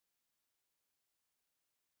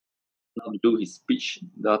now to do his speech.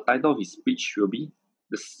 The title of his speech will be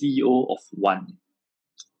The CEO of One.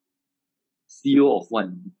 CEO of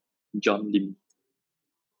One, John Lim.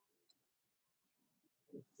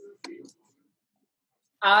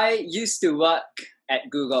 I used to work at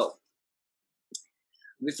Google.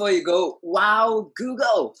 Before you go, wow,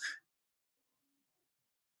 Google!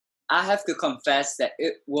 I have to confess that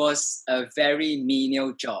it was a very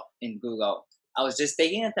menial job in Google. I was just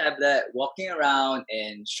taking a tablet, walking around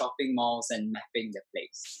in shopping malls and mapping the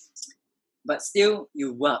place. But still,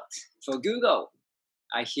 you worked for Google,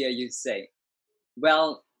 I hear you say.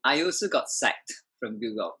 Well, I also got sacked from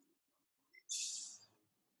Google.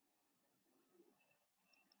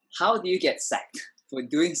 How do you get sacked for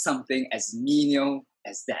doing something as menial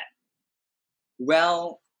as that?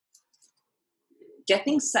 Well,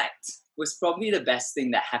 getting sacked was probably the best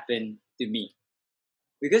thing that happened to me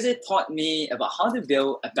because it taught me about how to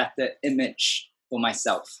build a better image for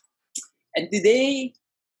myself. And today,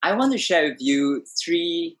 I want to share with you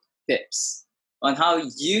 3 tips on how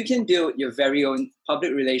you can build your very own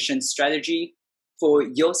public relations strategy for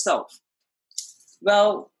yourself.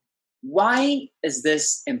 Well, why is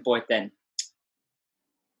this important?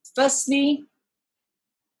 Firstly,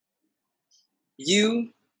 you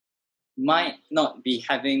might not be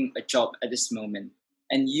having a job at this moment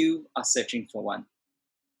and you are searching for one.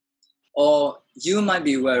 Or you might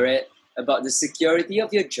be worried about the security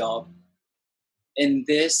of your job in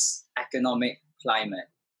this economic climate.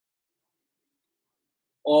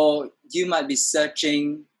 Or you might be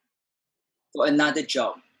searching for another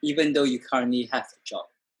job even though you currently have a job.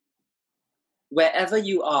 Wherever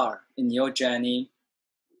you are in your journey,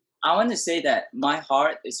 I want to say that my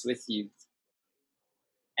heart is with you.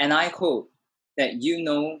 And I hope that you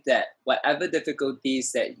know that whatever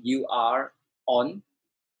difficulties that you are on,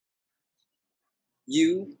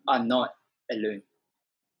 you are not alone.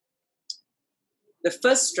 The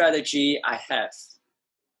first strategy I have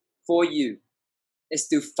for you is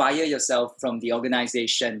to fire yourself from the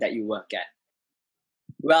organization that you work at.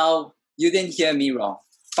 Well, you didn't hear me wrong.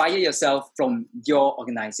 Fire yourself from your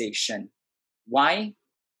organization. Why?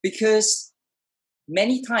 Because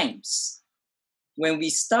many times when we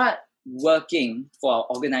start working for our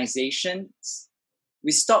organizations,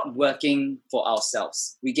 we stop working for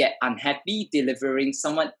ourselves. We get unhappy delivering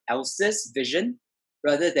someone else's vision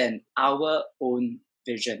rather than our own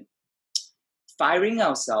vision. Firing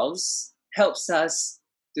ourselves helps us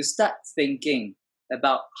to start thinking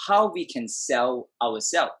about how we can sell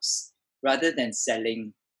ourselves rather than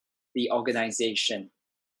selling the organization.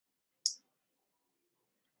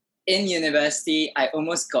 In university, I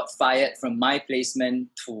almost got fired from my placement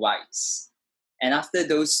twice. And after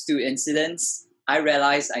those 2 incidents, I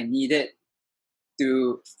realized I needed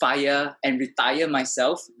to fire and retire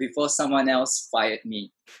myself before someone else fired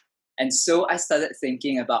me. And so I started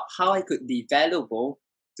thinking about how I could be valuable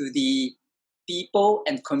to the people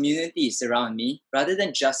and communities around me rather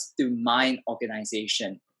than just to my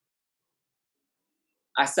organization.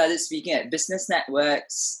 I started speaking at business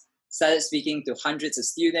networks, started speaking to hundreds of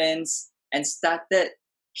students, and started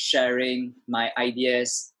sharing my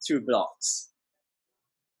ideas through blogs.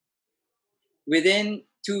 Within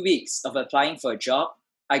 2 weeks of applying for a job,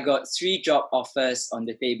 I got 3 job offers on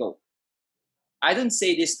the table. I don't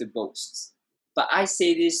say this to boast, but I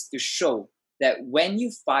say this to show that when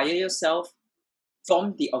you fire yourself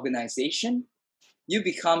from the organization, you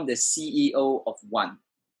become the CEO of one,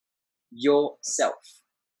 yourself.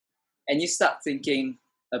 And you start thinking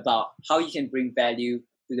about how you can bring value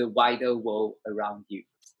to the wider world around you.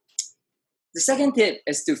 The second tip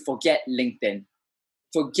is to forget LinkedIn.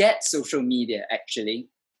 Forget social media, actually.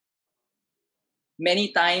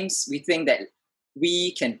 Many times we think that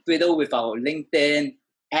we can twiddle with our LinkedIn,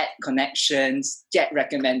 add connections, get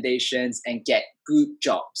recommendations, and get good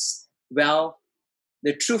jobs. Well,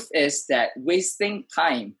 the truth is that wasting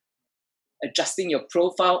time adjusting your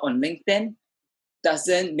profile on LinkedIn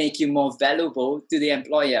doesn't make you more valuable to the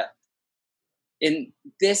employer. In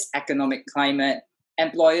this economic climate,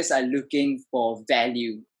 employers are looking for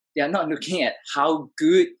value. They are not looking at how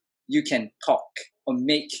good you can talk or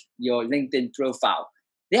make your LinkedIn profile.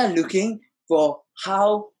 They are looking for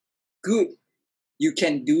how good you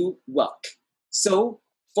can do work. So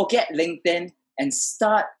forget LinkedIn and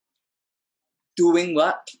start doing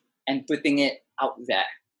work and putting it out there.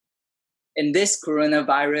 In this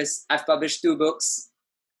coronavirus, I've published 2 books,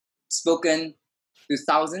 spoken to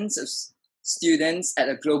thousands of students at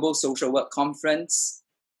a global social work conference,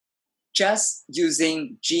 just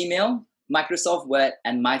using Gmail, Microsoft Word,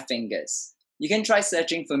 and my fingers. You can try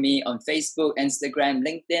searching for me on Facebook, Instagram,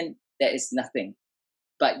 LinkedIn. There is nothing.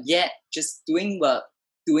 But yet, just doing work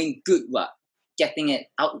doing good work, getting it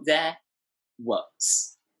out there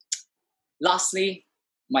works. Lastly,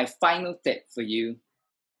 my final tip for you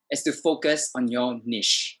is to focus on your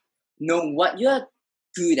niche. Know what you're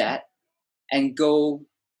good at and go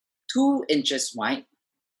 2 inches wide,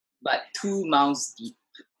 but 2 miles deep.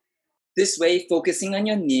 This way, focusing on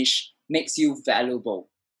your niche makes you valuable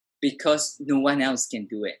because no one else can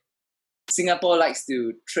do it. Singapore likes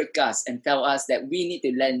to trick us and tell us that we need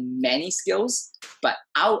to learn many skills, but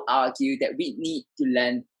I'll argue that we need to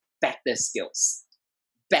learn better skills.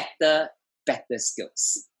 Better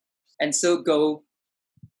skills. And so go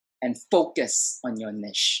and focus on your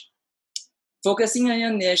niche. Focusing on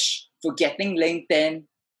your niche, forgetting LinkedIn,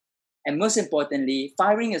 and most importantly,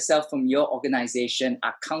 firing yourself from your organization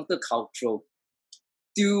are countercultural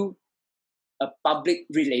to a public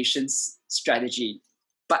relations strategy.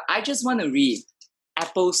 But I just want to read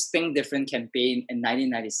Apple's Think Different campaign in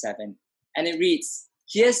 1997. And it reads,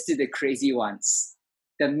 here's to the crazy ones,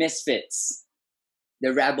 the misfits,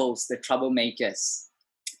 the rebels, the troublemakers,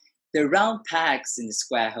 the round pegs in the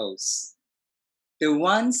square holes, the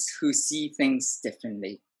ones who see things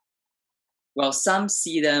differently. While some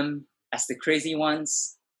see them as the crazy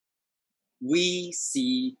ones, we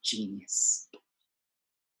see genius.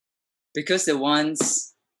 Because the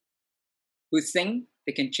ones who think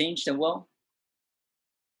they can change the world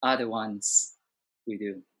are the ones who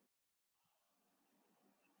do.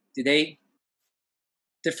 Today,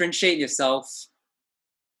 differentiate yourself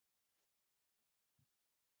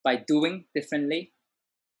by doing differently,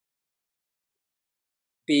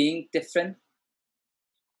 being different,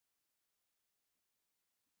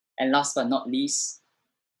 and last but not least,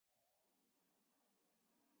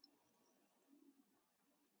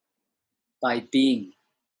 by being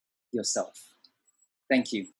yourself. Thank you.